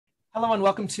Hello and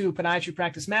welcome to Podiatry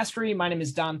Practice Mastery. My name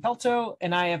is Don Pelto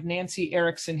and I have Nancy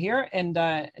Erickson here. And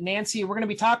Nancy, we're going to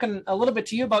be talking a little bit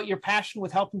to you about your passion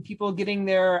with helping people getting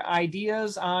their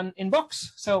ideas in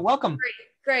books. So welcome.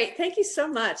 Great. Thank you so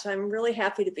much. I'm really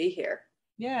happy to be here.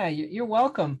 Yeah, you're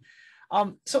welcome.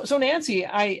 So Nancy,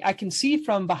 I can see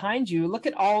from behind you, look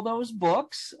at all those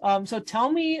books. So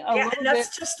tell me a little and bit.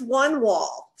 That's just one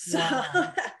wall. So.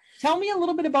 Wow. Tell me a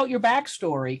little bit about your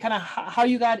backstory, kind of how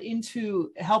you got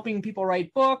into helping people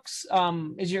write books.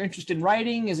 Is your interest in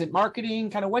writing? Is it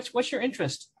marketing? Kind of what's your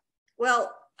interest?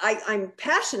 Well, I'm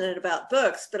passionate about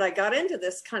books, but I got into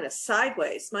this kind of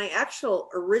sideways. My actual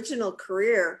original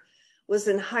career was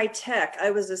in high tech.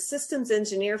 I was a systems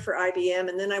engineer for IBM,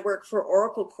 and then I worked for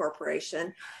Oracle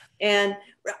Corporation. And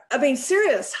I mean,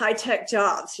 serious high tech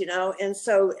jobs, and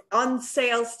so on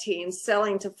sales teams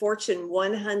selling to Fortune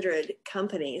 100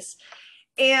 companies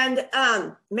and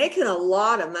making a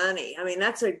lot of money. I mean,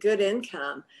 that's a good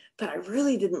income, but I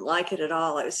really didn't like it at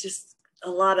all. It was just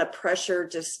a lot of pressure,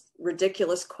 just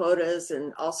ridiculous quotas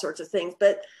and all sorts of things.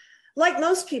 But like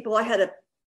most people, I had a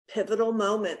pivotal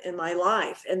moment in my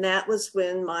life. And that was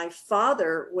when my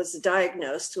father was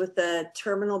diagnosed with a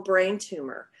terminal brain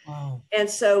tumor. Wow. And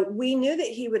so we knew that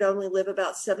he would only live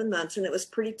about 7 months, and it was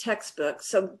pretty textbook.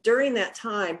 So during that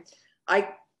time, I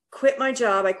quit my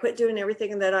job. I quit doing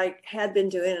everything that I had been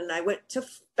doing. And I went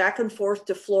back and forth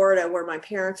to Florida where my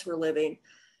parents were living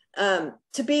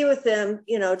to be with them,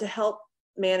 to help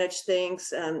manage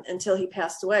things until he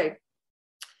passed away.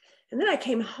 And then I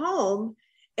came home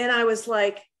and I was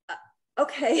like,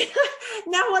 okay,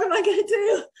 now what am I going to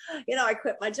do? I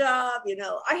quit my job.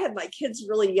 I had my kids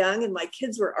really young and my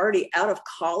kids were already out of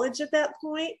college at that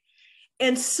point.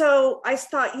 And so I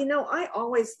thought, I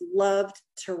always loved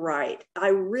to write. I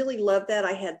really loved that.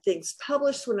 I had things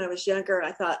published when I was younger. And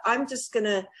I thought, I'm just going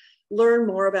to learn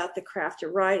more about the craft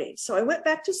of writing. So I went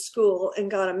back to school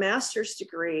and got a master's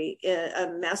degree,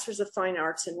 a master's of fine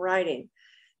arts in writing,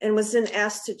 and was then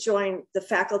asked to join the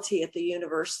faculty at the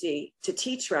university to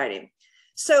teach writing.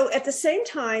 So at the same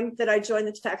time that I joined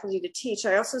the faculty to teach,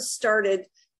 I also started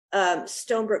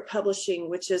Stonebrook Publishing,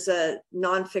 which is a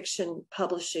nonfiction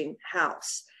publishing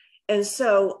house. And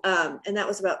so, and that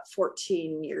was about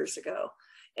 14 years ago.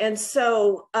 And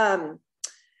so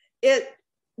it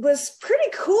was pretty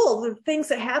cool, the things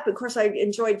that happened. Of course, I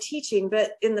enjoyed teaching,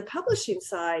 but in the publishing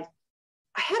side,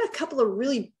 I had a couple of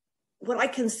really, what I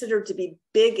considered to be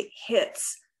big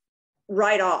hits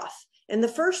right off. And the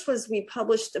first was we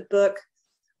published a book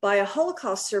by a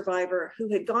Holocaust survivor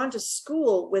who had gone to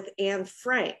school with Anne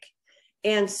Frank.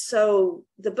 And so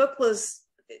the book was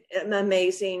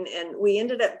amazing. And we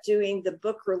ended up doing the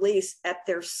book release at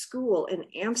their school in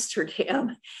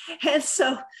Amsterdam. And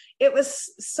so it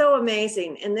was so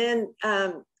amazing. And then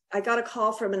I got a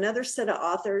call from another set of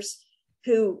authors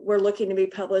who were looking to be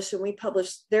published, and we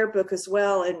published their book as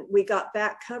well. And we got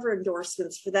back cover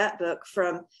endorsements for that book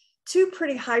from two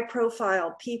pretty high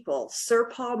profile people, Sir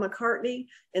Paul McCartney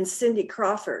and Cindy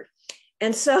Crawford.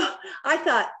 And so I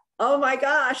thought, oh my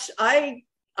gosh, I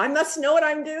must know what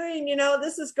I'm doing.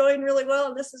 This is going really well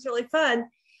and this is really fun.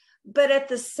 But at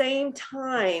the same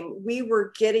time, we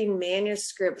were getting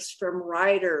manuscripts from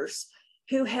writers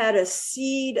who had a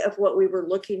seed of what we were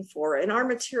looking for. And our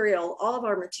material, all of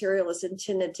our material is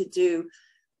intended to do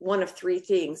one of three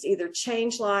things: either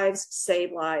change lives,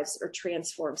 save lives, or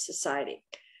transform society.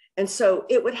 And so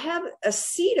it would have a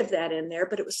seed of that in there,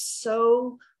 but it was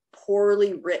so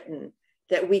poorly written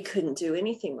that we couldn't do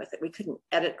anything with it. We couldn't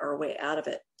edit our way out of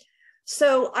it.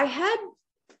 So I had,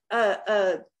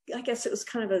 I guess it was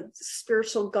kind of a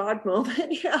spiritual God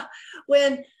moment,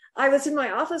 when I was in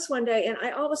my office one day and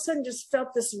I all of a sudden just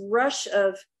felt this rush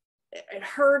of,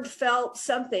 felt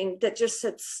something that just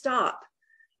said, stop,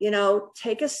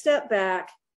 take a step back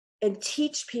and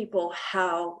teach people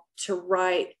how to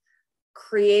write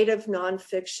creative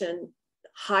nonfiction,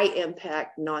 high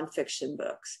impact nonfiction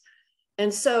books.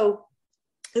 And so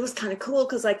it was kind of cool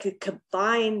because I could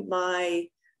combine my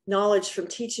knowledge from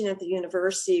teaching at the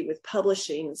university with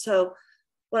publishing. So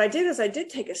what I did is I did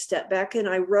take a step back and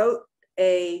I wrote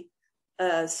a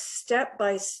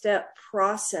step-by-step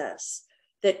process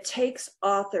that takes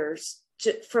authors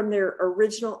from their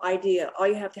original idea. All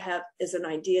you have to have is an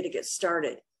idea to get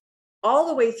started, all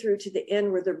the way through to the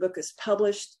end where their book is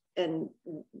published and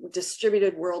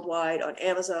distributed worldwide on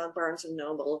Amazon, Barnes and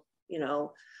Noble,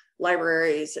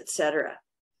 libraries, etc.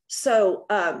 So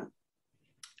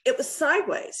it was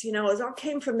sideways, it all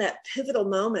came from that pivotal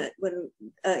moment when,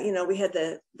 we had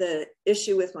the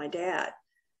issue with my dad.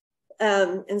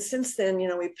 And since then,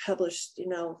 we've published,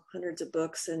 hundreds of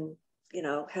books and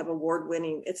have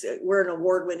award-winning, we're an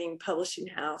award-winning publishing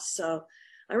house. So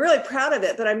I'm really proud of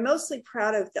it, but I'm mostly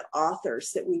proud of the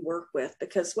authors that we work with,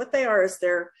 because what they are is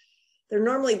they're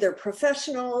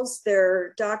professionals,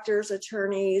 they're doctors,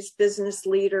 attorneys, business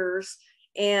leaders,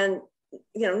 and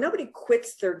nobody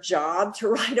quits their job to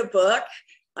write a book.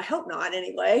 I hope not,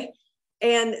 anyway.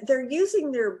 And they're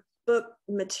using their book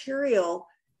material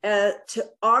to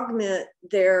augment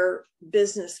their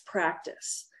business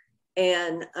practice.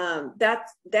 And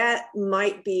that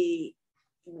might be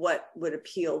what would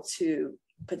appeal to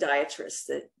podiatrists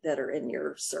that are in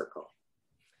your circle.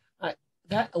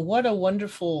 What a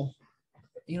wonderful,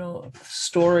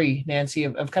 story, Nancy,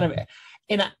 of kind of,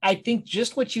 and I think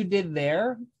just what you did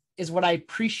there is what I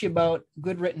appreciate about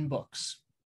good written books.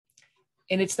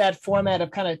 And it's that format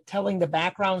of kind of telling the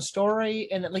background story.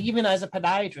 And like, even as a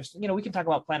podiatrist, we can talk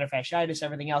about plantar fasciitis,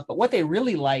 everything else, but what they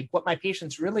really like, what my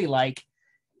patients really like,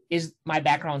 is my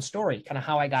background story, kind of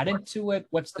how I got into it,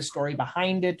 what's the story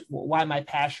behind it, why my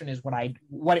passion is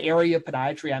what area of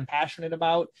podiatry I'm passionate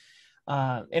about,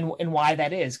 and why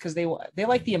that is, because they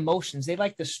like the emotions, they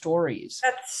like the stories.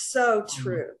 That's so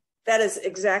true. That is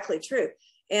exactly true.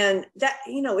 And that,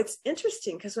 it's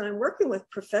interesting, because when I'm working with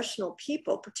professional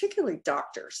people, particularly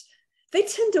doctors, they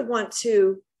tend to want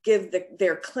to give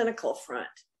their clinical front,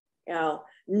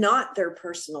 not their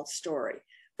personal story.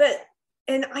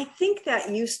 And I think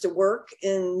that used to work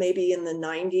maybe in the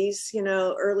 90s,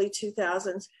 early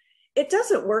 2000s. It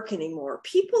doesn't work anymore.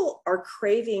 People are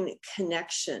craving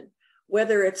connection,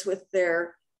 whether it's with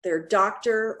their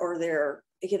doctor or their,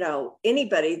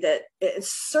 anybody that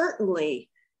certainly,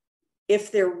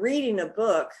 if they're reading a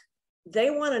book,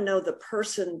 they want to know the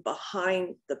person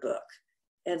behind the book.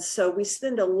 And so we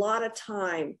spend a lot of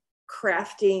time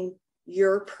crafting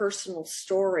your personal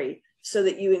story so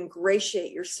that you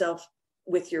ingratiate yourself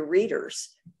with your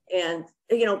readers. And,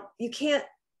 you can't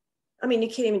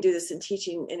even do this in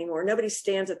teaching anymore. Nobody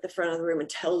stands at the front of the room and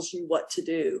tells you what to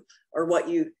do or what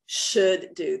you should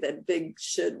do. That big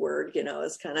should word,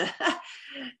 is kind of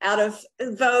out of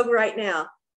vogue right now.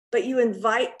 But you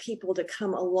invite people to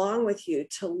come along with you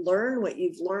to learn what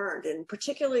you've learned. And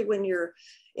particularly when you're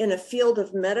in a field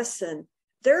of medicine,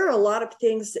 there are a lot of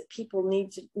things that people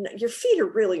need to know. Your feet are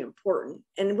really important.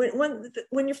 And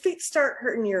when your feet start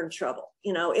hurting, you're in trouble.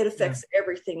 It affects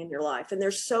everything in your life. And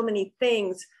there's so many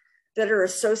things that are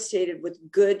associated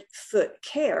with good foot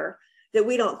care that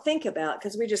we don't think about,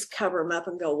 because we just cover them up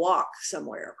and go walk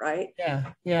somewhere, right?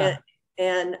 Yeah, yeah.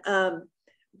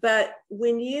 But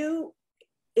when you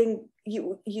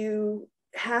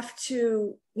have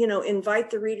to, invite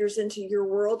the readers into your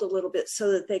world a little bit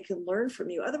so that they can learn from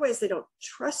you. Otherwise, they don't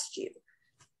trust you.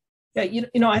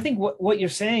 Yeah, I think what you're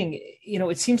saying,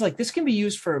 it seems like this can be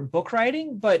used for book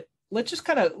writing, but let's just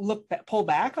kind of pull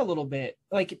back a little bit.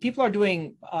 Like, people are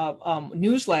doing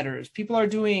newsletters, people are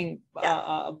doing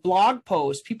blog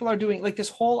posts, people are doing like this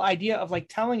whole idea of like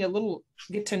telling a little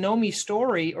get to know me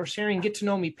story or sharing get to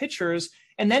know me pictures,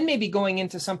 and then maybe going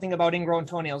into something about ingrown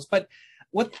toenails. But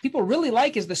what people really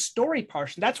like is the story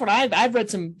portion. That's what I've read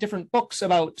some different books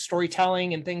about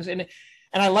storytelling and things, and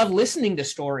I love listening to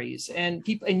stories and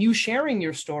people and you sharing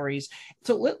your stories.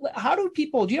 So how do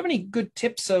you have any good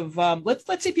tips of let's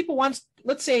say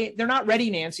let's say they're not ready,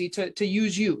 Nancy, to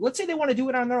use you. Let's say they want to do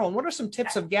it on their own. What are some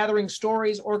tips of gathering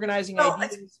stories, organizing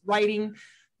ideas, writing,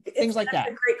 things like that?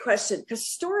 That's a great question, because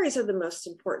stories are the most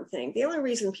important thing. The only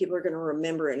reason people are going to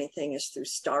remember anything is through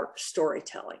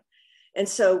storytelling. And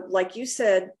so, like you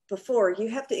said before, you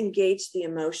have to engage the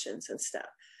emotions and stuff.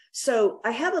 So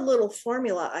I have a little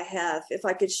formula if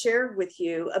I could share with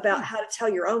you about how to tell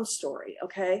your own story.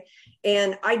 Okay.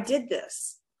 And I did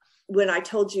this when I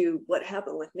told you what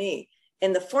happened with me.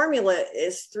 And the formula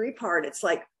is 3-part. It's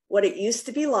like what it used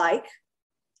to be like.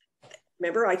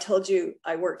 Remember, I told you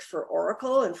I worked for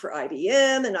Oracle and for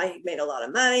IBM and I made a lot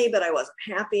of money, but I wasn't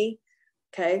happy.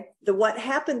 Okay. The what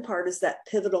happened part is that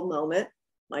pivotal moment.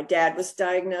 My dad was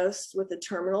diagnosed with a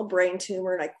terminal brain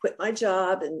tumor and I quit my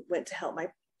job and went to help my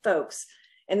folks.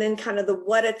 And then kind of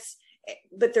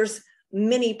but there's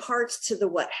many parts to the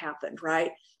what happened,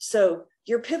 right? So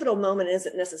your pivotal moment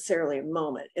isn't necessarily a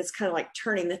moment. It's kind of like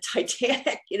turning the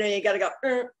Titanic, you got to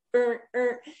go,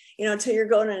 until you're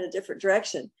going in a different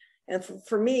direction. And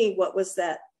for me, what was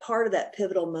that part of that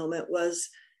pivotal moment was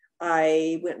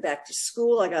I went back to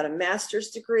school. I got a master's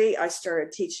degree. I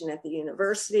started teaching at the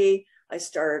university. I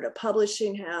started a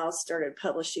publishing house, started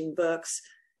publishing books.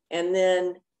 And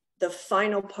then the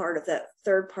final part of that,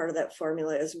 third part of that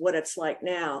formula is what it's like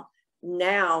now.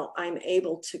 Now I'm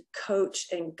able to coach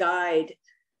and guide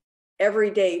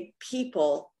everyday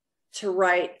people to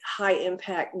write high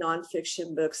impact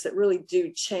nonfiction books that really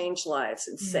do change lives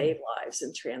and save lives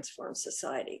and transform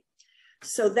society.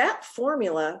 So that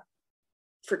formula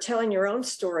for telling your own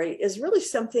story is really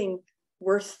something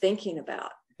worth thinking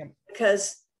about,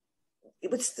 because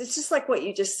it's just like what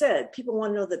you just said. People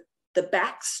want to know the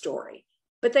backstory,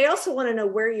 but they also want to know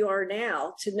where you are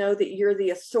now, to know that you're the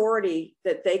authority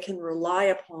that they can rely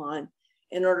upon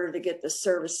in order to get the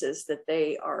services that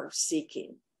they are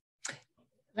seeking.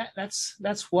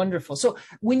 That's wonderful. So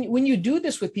when you do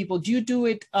this with people, do you do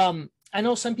it? I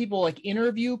know some people like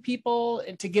interview people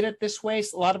to get it this way.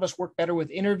 So a lot of us work better with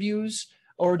interviews.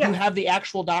 Or do you have the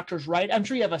actual doctors write? I'm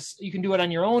sure you can do it on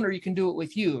your own, or you can do it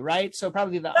with you, right? So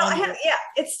probably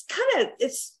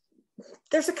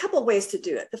there's a couple of ways to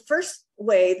do it. The first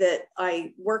way that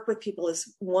I work with people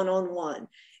is one-on-one.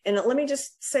 And let me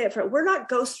just say it, we're not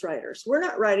ghostwriters. We're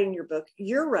not writing your book.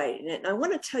 You're writing it. And I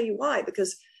want to tell you why,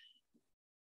 because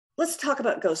let's talk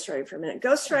about ghostwriting for a minute.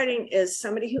 Ghostwriting is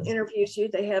somebody who interviews you.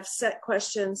 They have set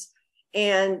questions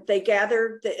and they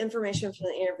gather the information from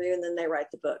the interview, and then they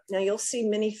write the book. Now you'll see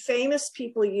many famous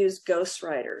people use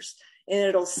ghostwriters, and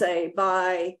it'll say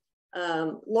by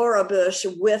Laura Bush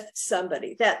with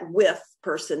somebody. That with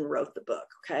person wrote the book,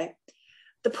 okay?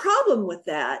 The problem with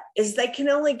that is they can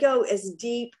only go as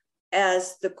deep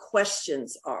as the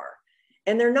questions are,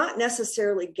 and they're not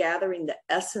necessarily gathering the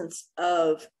essence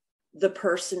of the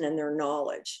person and their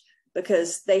knowledge,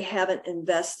 because they haven't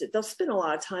invested. They'll spend a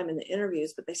lot of time in the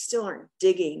interviews, but they still aren't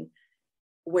digging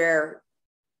where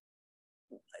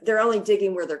they're only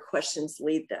digging where their questions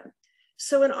lead them.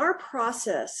 So in our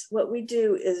process, what we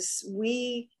do is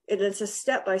it's a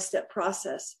step-by-step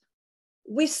process.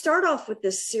 We start off with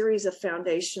this series of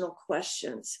foundational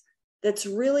questions that's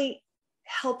really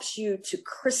helps you to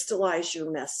crystallize your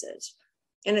message.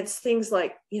 And it's things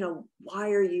like,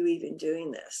 why are you even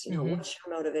doing this? What's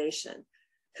your motivation?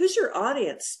 Who's your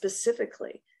audience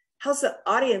specifically? How's the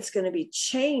audience going to be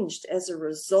changed as a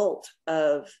result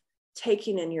of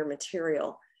taking in your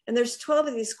material? And there's 12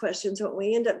 of these questions. What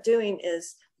we end up doing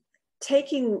is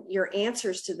taking your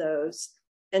answers to those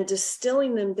and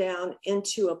distilling them down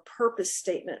into a purpose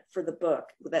statement for the book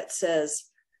that says,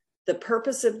 the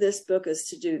purpose of this book is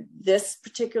to do this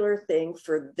particular thing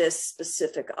for this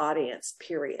specific audience,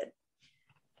 period.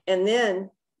 And then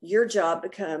your job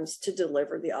becomes to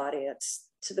deliver the audience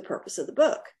to the purpose of the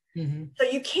book. So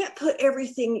you can't put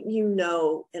everything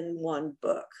in one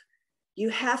book. You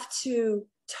have to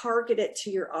target it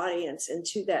to your audience and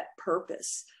to that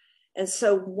purpose. And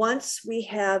so once we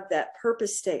have that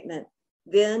purpose statement,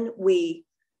 then we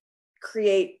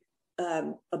create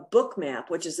a book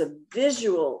map, which is a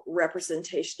visual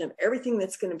representation of everything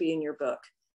that's going to be in your book.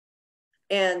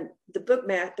 And the book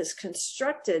map is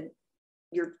constructed,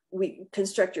 we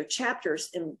construct your chapters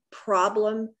in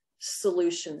problem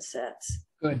solution sets.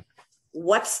 Good.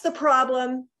 What's the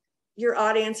problem your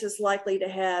audience is likely to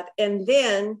have? And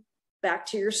then back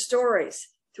to your stories.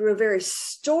 Through a very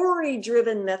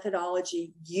story-driven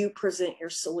methodology, you present your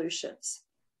solutions.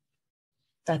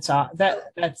 That's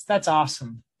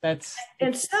awesome.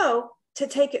 And so to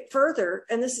take it further,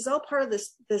 and this is all part of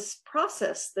this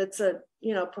process that's a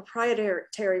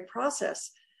proprietary process.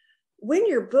 When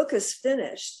your book is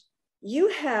finished,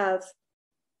 you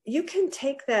can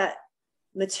take that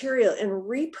material and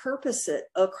repurpose it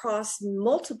across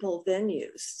multiple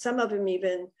venues, some of them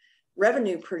even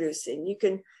revenue producing. You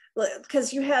can,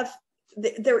 because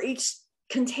they're each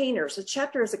containers. A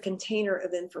chapter is a container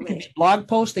of information. It could be a blog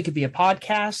post, they could be a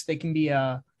podcast, they can be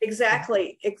a...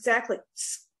 Exactly.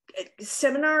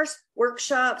 Seminars,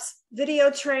 workshops,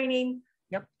 video training,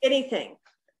 anything,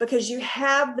 because you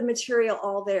have the material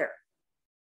all there.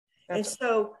 That's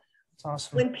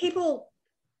awesome. When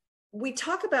we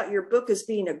talk about your book as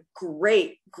being a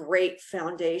great, great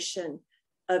foundation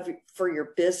for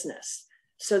your business,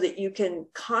 so that you can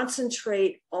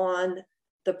concentrate on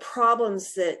the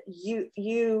problems that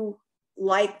you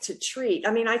like to treat.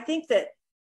 I mean, I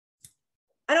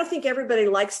don't think everybody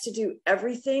likes to do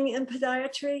everything in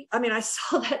podiatry. I mean, I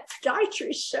saw that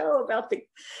podiatry show about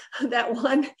that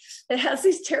one that has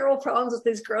these terrible problems with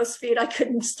his gross feet. I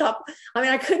couldn't stop. I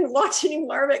mean, I couldn't watch any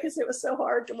more of it because it was so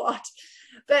hard to watch.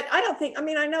 But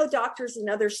I know doctors and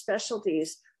other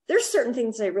specialties, there's certain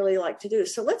things they really like to do.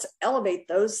 So let's elevate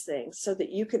those things so that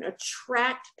you can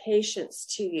attract patients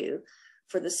to you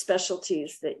for the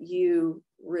specialties that you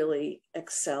really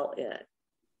excel in.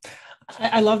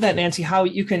 I love that, Nancy, how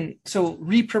you can, so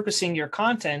repurposing your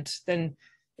content, then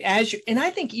and I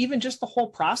think even just the whole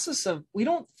process of, we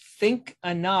don't think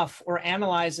enough or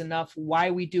analyze enough why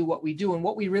we do what we do and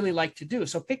what we really like to do.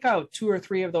 So pick out 2 or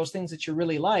 3 of those things that you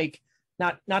really like,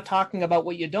 not talking about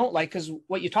what you don't like, because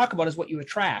what you talk about is what you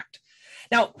attract.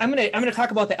 Now, I'm gonna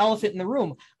talk about the elephant in the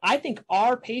room. I think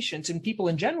our patients and people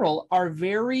in general are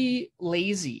very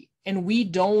lazy, and we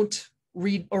don't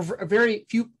read, or very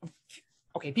few.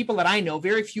 Okay, people that I know,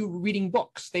 very few reading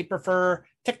books. They prefer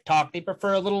TikTok. They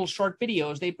prefer little short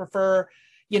videos. They prefer,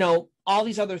 all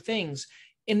these other things.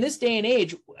 In this day and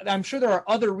age, I'm sure there are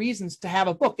other reasons to have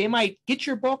a book. They might get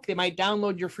your book, they might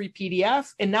download your free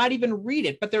PDF and not even read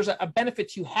it, but there's a benefit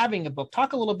to having a book.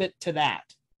 Talk a little bit to that.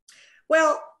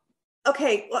 Well,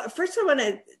 okay. Well, first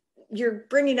you're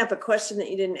bringing up a question that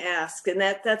you didn't ask, and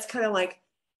that's kind of like,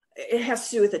 it has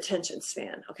to do with attention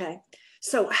span. Okay.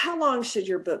 So how long should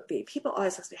your book be? People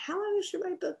always ask me, how long should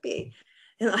my book be?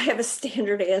 And I have a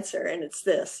standard answer, and it's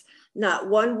this: not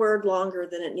one word longer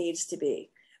than it needs to be,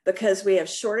 because we have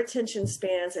short attention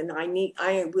spans, and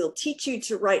I will teach you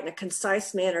to write in a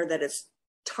concise manner that is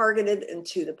targeted and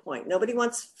to the point. Nobody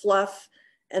wants fluff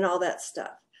and all that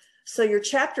stuff. So your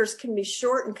chapters can be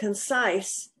short and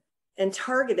concise and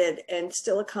targeted and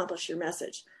still accomplish your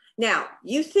message. Now,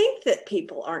 you think that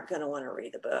people aren't going to want to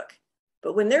read the book,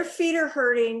 but when their feet are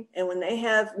hurting and when they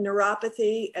have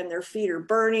neuropathy and their feet are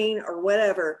burning or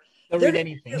whatever, they'll read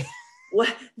anything.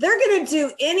 They're going to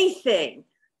do anything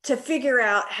to figure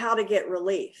out how to get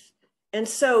relief. And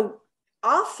so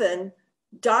often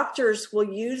doctors will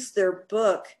use their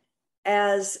book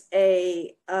as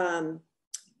a,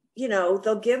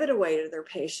 they'll give it away to their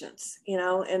patients,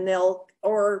 and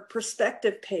or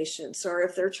prospective patients, or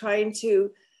if they're trying to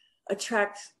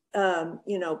attract,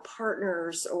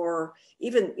 partners, or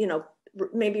even,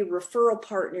 maybe referral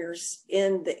partners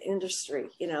in the industry,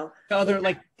 Other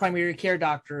like primary care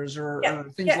doctors or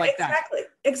things like that.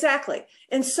 Exactly.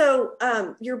 And so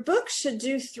your book should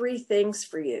do three things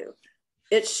for you.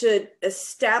 It should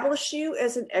establish you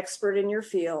as an expert in your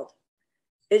field.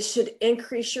 It should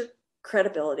increase your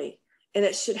credibility, and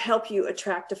it should help you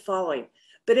attract a following.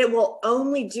 But it will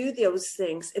only do those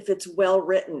things if it's well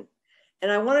written.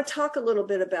 And I want to talk a little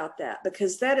bit about that,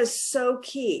 because that is so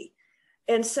key.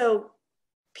 And so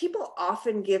people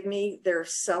often give me their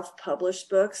self-published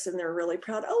books, and they're really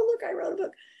proud. Oh, look, I wrote a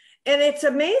book. And it's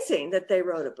amazing that they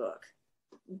wrote a book.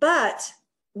 But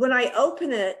when I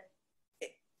open it,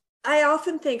 I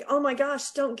often think, oh my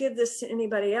gosh, don't give this to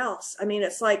anybody else. I mean,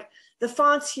 it's like the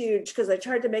font's huge because I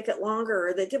tried to make it longer,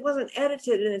 or that it wasn't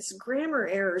edited and it's grammar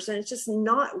errors and it's just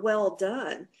not well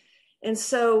done. And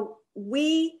so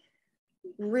we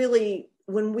really,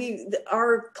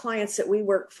 our clients that we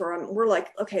work for, we're like,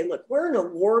 okay, look, we're an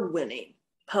award-winning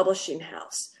publishing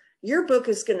house. Your book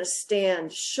is going to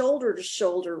stand shoulder to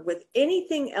shoulder with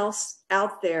anything else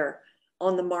out there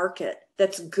on the market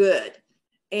that's good.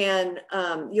 And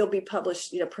you'll be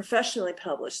published, professionally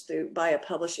published by a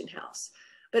publishing house.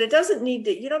 But it doesn't need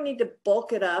to, you don't need to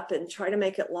bulk it up and try to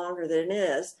make it longer than it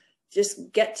is.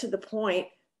 Just get to the point,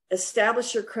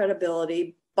 establish your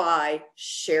credibility by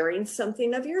sharing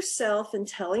something of yourself and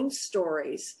telling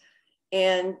stories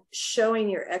and showing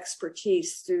your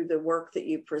expertise through the work that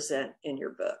you present in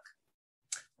your book.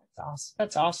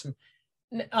 That's awesome.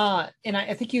 And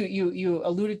I think you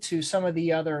alluded to some of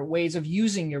the other ways of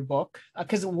using your book,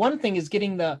 because one thing is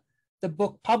getting the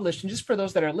book published. And just for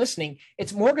those that are listening,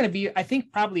 it's more going to be, I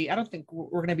don't think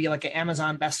we're going to be like an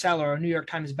Amazon bestseller or a New York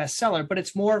Times bestseller, but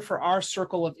it's more for our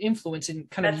circle of influence and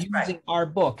kind of using our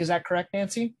book. Is that correct,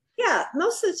 Nancy? Yeah,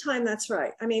 most of the time that's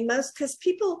right. I mean, because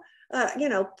people,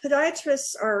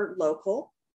 podiatrists are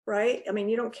local, right? I mean,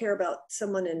 you don't care about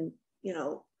someone in,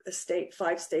 a state,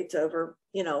 5 states over,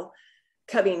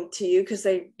 coming to you, because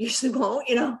they usually won't,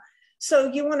 so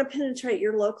you want to penetrate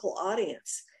your local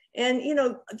audience. And,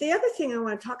 the other thing I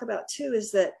want to talk about too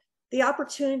is that the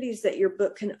opportunities that your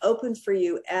book can open for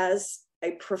you as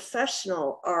a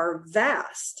professional are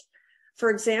vast. For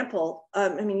example,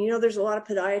 there's a lot of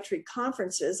podiatry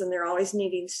conferences, and they're always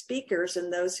needing speakers,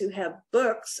 and those who have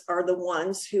books are the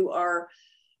ones who are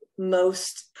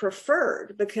most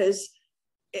preferred, because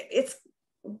it's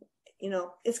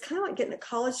kind of like getting a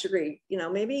college degree.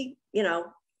 Maybe,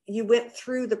 you went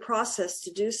through the process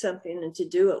to do something and to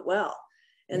do it well.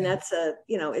 And that's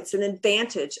it's an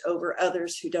advantage over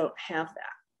others who don't have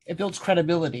that. It builds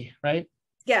credibility, right?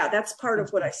 Yeah, that's part of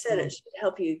what I said. It should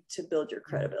help you to build your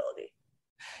credibility.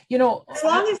 As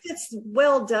long as it's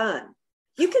well done,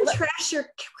 you can trash your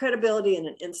credibility in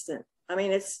an instant. I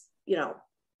mean, it's,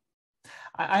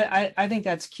 I think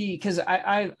that's key, because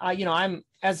I'm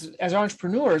as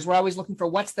entrepreneurs, we're always looking for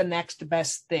what's the next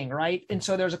best thing, right? And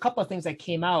so there's a couple of things that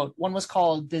came out. One was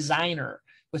called Designer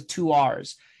with 2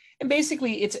 R's, and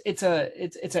basically it's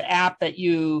an app that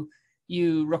you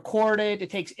you record it.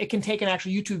 It can take an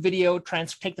actual YouTube video,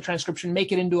 take the transcription,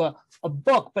 make it into a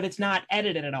book, but it's not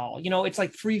edited at all. It's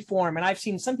like free form. And I've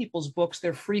seen some people's books,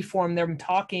 they're free form, they're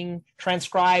talking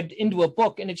transcribed into a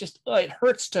book, and it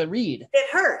hurts to read. It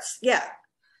hurts. Yeah.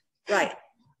 Right.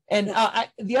 And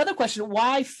the other question,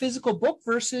 why physical book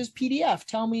versus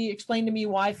PDF? Explain to me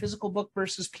why physical book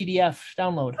versus PDF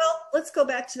download. Well, let's go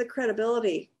back to the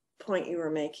credibility point you were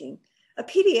making. A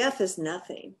PDF is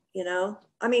nothing,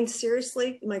 I mean,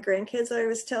 seriously, my grandkids I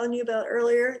was telling you about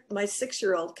earlier, my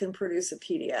 6-year-old can produce a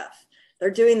PDF. They're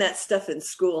doing that stuff in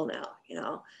school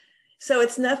now, so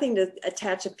it's nothing to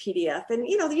attach a PDF. And,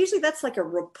 usually that's like a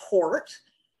report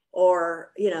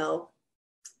or,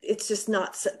 it's just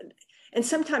not. And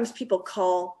sometimes people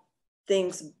call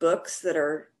things books that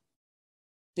are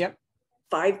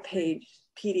 5-page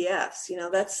PDFs.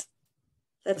 That's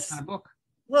not a book.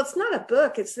 Well, it's not a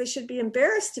book. They should be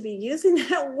embarrassed to be using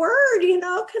that word,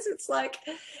 because it's like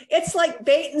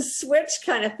bait and switch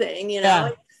kind of thing, Yeah.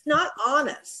 It's not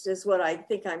honest is what I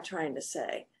think I'm trying to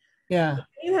say. Yeah. When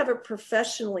you have a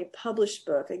professionally published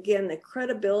book, again, the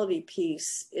credibility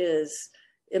piece is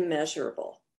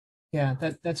immeasurable. Yeah,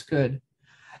 that's good.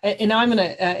 And now I'm going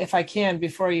to, if I can,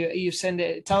 before you send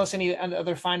it, tell us any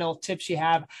other final tips you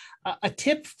have. A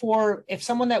tip for if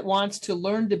someone that wants to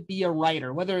learn to be a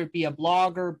writer, whether it be a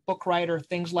blogger, book writer,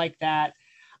 things like that.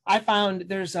 I found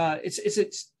there's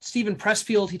it's Stephen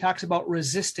Pressfield. He talks about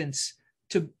resistance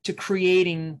to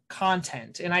creating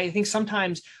content. And I think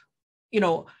sometimes,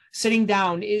 sitting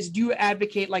down do you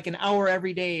advocate like an hour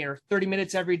every day or 30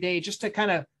 minutes every day just to kind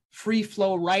of free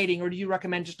flow writing, or do you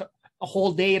recommend just a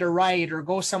whole day to write or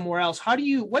go somewhere else?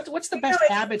 What's the best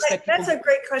habits that people... That's a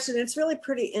great question. It's really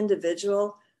pretty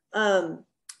individual. I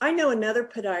know another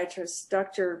podiatrist,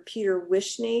 Dr. Peter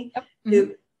Wishney,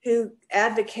 who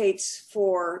advocates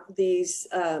for these,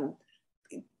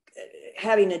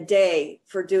 having a day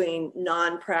for doing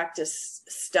non-practice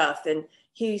stuff. And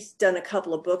he's done a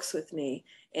couple of books with me.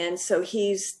 And so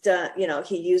he's done,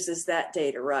 he uses that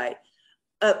day to write.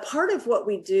 Part of what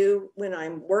we do when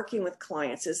I'm working with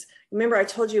clients is, remember I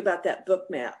told you about that book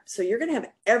map. So you're going to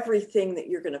have everything that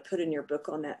you're going to put in your book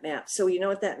on that map. So you know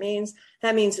what that means?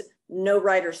 That means no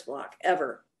writer's block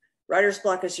ever. Writer's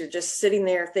block is you're just sitting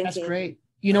there thinking. That's great.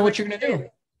 You know what you're going to do.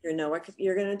 You know what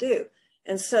you're going to do.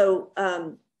 And so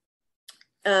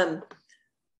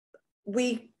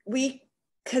we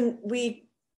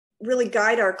really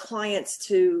guide our clients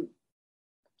to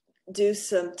do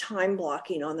some time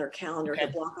blocking on their calendar to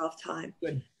block off time.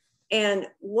 Good. And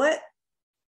what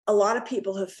a lot of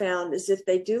people have found is if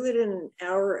they do it in an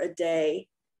hour a day,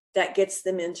 that gets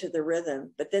them into the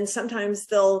rhythm. But then sometimes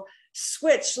they'll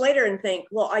switch later and think,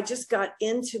 well, I just got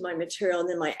into my material and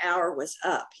then my hour was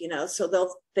up, so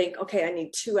they'll think, okay, I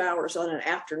need 2 hours on an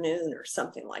afternoon or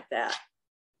something like that.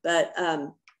 But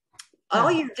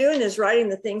all you're doing is writing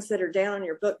the things that are down on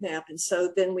your book map. And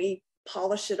so then we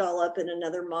polish it all up in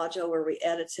another module where we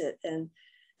edit it. And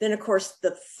then of course,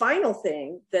 the final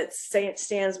thing that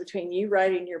stands between you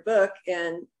writing your book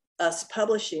and us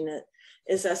publishing it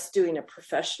is us doing a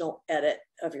professional edit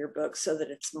of your book so that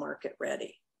it's market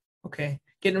ready. Okay.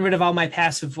 Getting rid of all my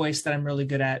passive voice that I'm really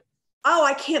good at. Oh,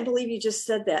 I can't believe you just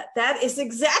said that. That is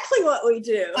exactly what we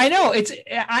do. I know it's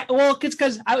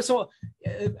because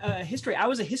history. I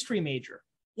was a history major.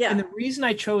 Yeah. And the reason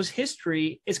I chose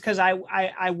history is because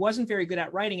I wasn't very good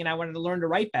at writing and I wanted to learn to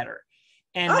write better.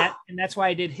 And that's why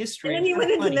I did history. And then you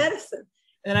went into medicine.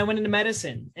 And then I went into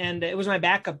medicine, and it was my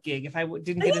backup gig. If I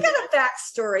didn't get you got a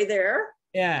backstory there.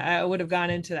 Yeah, I would have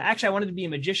gone into that. Actually, I wanted to be a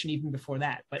magician even before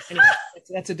that. But anyway,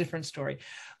 that's a different story.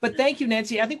 But thank you,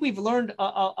 Nancy. I think we've learned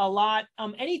a lot.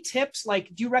 Any tips?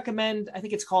 Like, do you recommend, I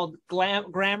think it's called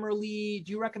Grammarly.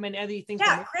 Do you recommend anything?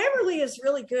 Yeah, Grammarly is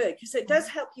really good because it does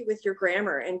help you with your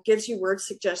grammar and gives you word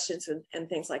suggestions and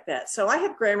things like that. So I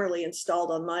have Grammarly installed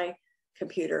on my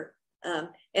computer.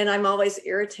 And I'm always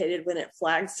irritated when it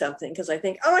flags something because I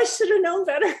think, oh, I should have known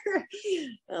better.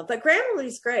 But Grammarly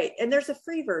is great. And there's a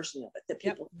free version of it that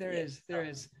people there is.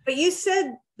 But you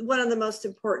said one of the most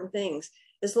important things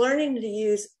is learning to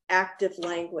use active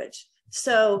language.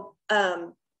 So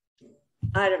I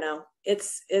don't know.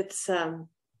 It's the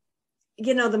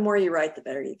more you write, the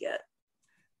better you get.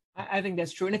 I think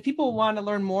that's true. And if people want to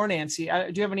learn more, Nancy,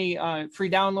 do you have any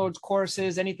free downloads,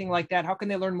 courses, anything like that? How can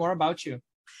they learn more about you?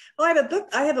 Well,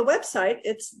 I have a website.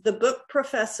 It's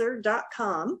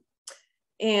thebookprofessor.com.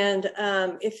 And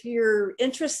if you're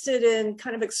interested in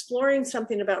kind of exploring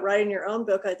something about writing your own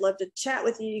book, I'd love to chat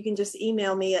with you. You can just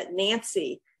email me at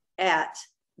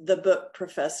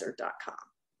nancy@thebookprofessor.com.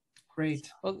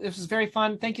 Great. Well, this was very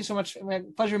fun. Thank you so much.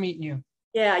 Pleasure meeting you.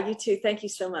 Yeah, you too. Thank you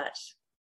so much.